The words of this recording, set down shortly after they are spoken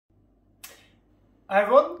Hi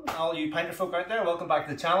everyone, all you pinter folk out there, welcome back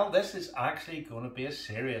to the channel. This is actually going to be a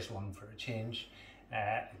serious one for a change.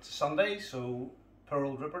 It's a Sunday, so poor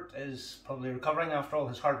old Rupert is probably recovering after all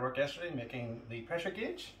his hard work yesterday making the pressure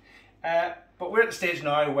gauge. But we're at the stage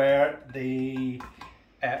now where the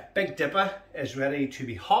Big Dipper is ready to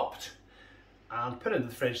be hopped and put into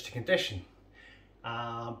the fridge to condition.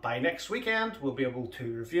 By next weekend we'll be able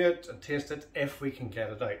to review it and taste it if we can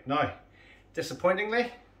get it out. Now, disappointingly,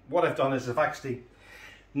 what I've done is I've actually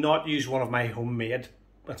not used one of my homemade,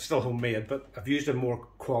 it's still homemade, but I've used a more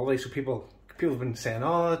quality, so people have been saying,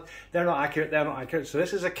 oh, they're not accurate. So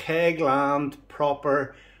this is a Kegland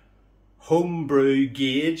proper homebrew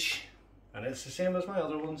gauge, and it's the same as my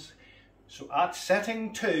other ones. So at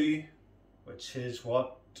setting 2, which is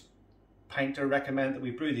what Pinter recommend that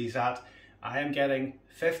we brew these at, I am getting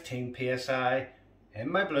 15 psi in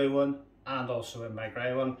my blue one and also in my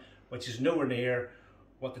grey one, which is nowhere near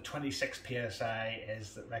what the 26 psi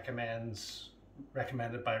is that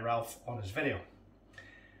recommended by Ralph on his video.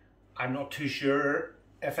 I'm not too sure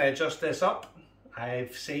if I adjust this up.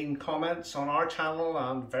 I've seen comments on our channel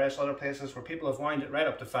and various other places where people have wound it right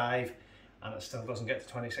up to 5 and it still doesn't get to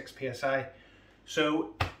 26 psi.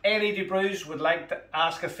 So LED Brews would like to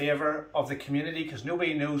ask a favour of the community, because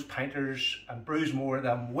nobody knows pinters and brews more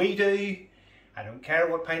than we do. I don't care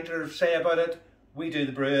what pinters say about it. We do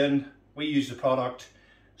the brewing, we use the product.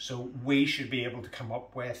 So we should be able to come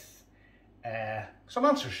up with some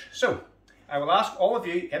answers. So I will ask all of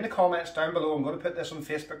you in the comments down below. I'm going to put this on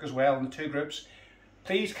Facebook as well in the 2 groups.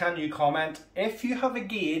 Please can you comment if you have a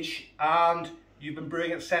gauge and you've been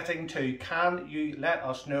brewing at setting 2. Can you let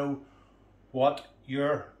us know what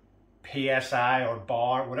your PSI or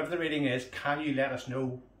bar, whatever the reading is, can you let us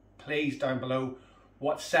know please down below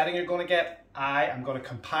what setting you're going to get. I am going to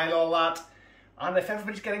compile all that, and if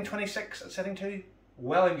everybody's getting 26 at setting 2,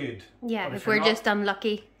 well and good. Yeah, but if we're just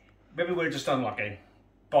unlucky. Maybe we're just unlucky.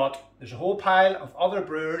 But there's a whole pile of other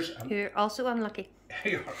brewers and who are also unlucky.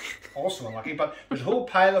 who are also unlucky, but there's a whole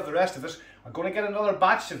pile of the rest of us are going to get another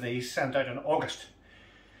batch of these sent out in August.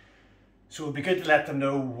 So it would be good to let them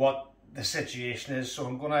know what the situation is. So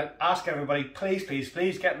I'm going to ask everybody, please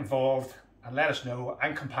get involved and let us know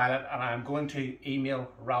and compile it, and I'm going to email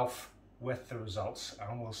Ralph with the results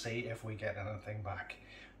and we'll see if we get anything back.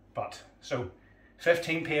 But so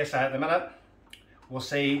 15 psi at the minute. We'll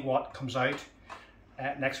see what comes out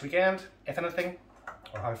next weekend, if anything,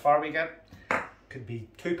 or how far we get. Could be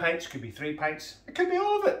 2 pints, could be 3 pints, it could be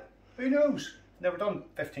all of it. Who knows? Never done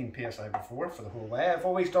 15 psi before for the whole way. I've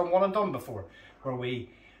always done one and done before, where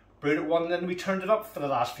we brewed at 1 and then we turned it up for the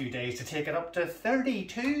last few days to take it up to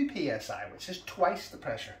 32 psi, which is twice the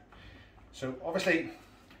pressure. So obviously,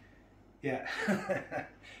 yeah. Do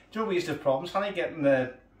you know we used to have problems, honey, getting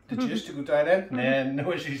the juice to go down in? Nah,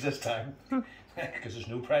 no issues this time. Because there's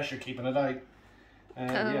no pressure keeping it out.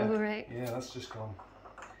 Yeah. Right. Yeah, that's just gone.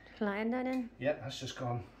 Flying down in? Yeah, that's just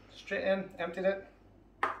gone straight in, emptied it.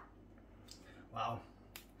 Wow.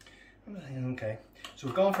 Okay. So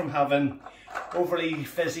we've gone from having overly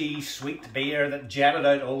fizzy, sweet beer that jetted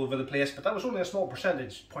out all over the place, but that was only a small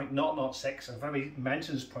percentage, 0.006. And if anybody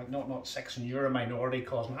mentions 0.006 and you're a minority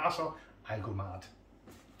causing hassle, I'll go mad.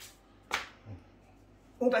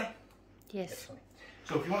 Okay. Yes.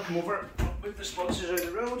 So if you want to come over, move the sponsors out of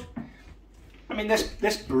the road. I mean,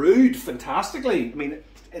 this brewed fantastically. I mean,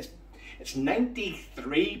 it's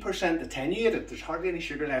 93% attenuated. There's hardly any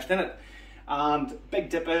sugar left in it. And Big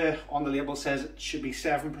Dipper on the label says it should be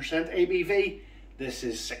 7% ABV. This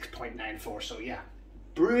is 6.94. So yeah,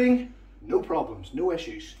 brewing, no problems, no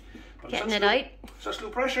issues. But getting it out. Such low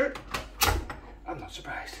pressure, I'm not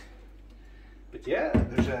surprised. But yeah,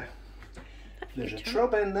 there's a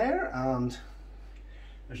trub in there, and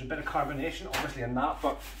there's a bit of carbonation obviously in that,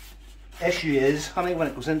 but issue is, honey, when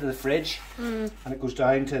it goes into the fridge and it goes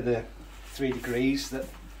down to the 3 degrees that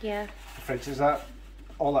the fridge is at,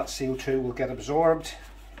 all that CO2 will get absorbed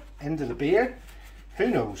into the beer.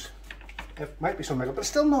 Who knows? It might be something, but it's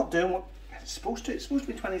still not doing what it's supposed to. It's supposed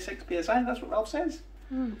to be 26 psi, that's what Ralph says.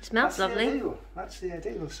 It smells lovely. That's the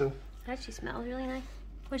ideal. So it actually smells really nice.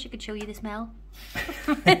 Wish I could show you the smell.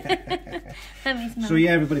 Let me smell. So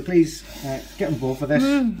yeah, everybody, please get involved with this.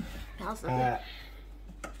 Smells lovely.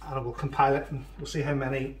 And we'll compile it and we'll see how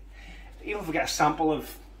many, even if we get a sample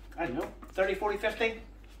of, I don't know, 30, 40, 50,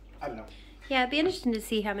 I don't know. Yeah, it'd be interesting to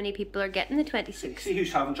see how many people are getting the 26. See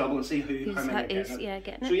who's having trouble and see how many are getting it.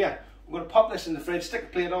 Getting it. So yeah, we're going to pop this in the fridge, stick a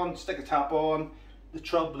plate on, stick a tap on. The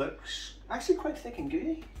trub looks actually quite thick and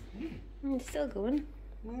gooey. It's still going.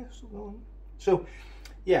 Yeah, still going. So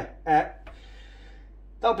yeah,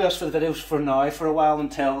 that'll be us for the videos for now, for a while,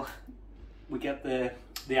 until we get the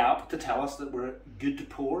the app to tell us that we're good to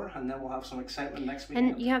pour, and then we'll have some excitement next week.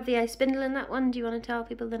 And you have the ice spindle in that one. Do you want to tell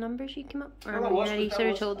people the numbers you came up? Or Well, have you already sort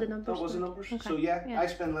of told the numbers? That was the numbers. Okay. So I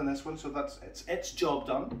spindle in this one, so that's its job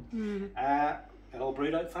done. It all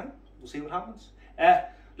brewed out fine. We'll see what happens.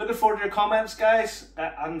 Looking forward to your comments, guys.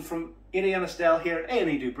 And from Amy and Estelle here,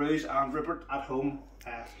 A&E Do Brews, and Rupert at home,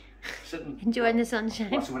 sitting enjoying the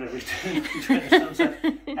sunshine. watching whatever he's doing, enjoying the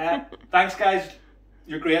sunset. Thanks, guys.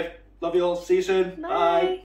 You're great. Love you all. See you soon. Bye.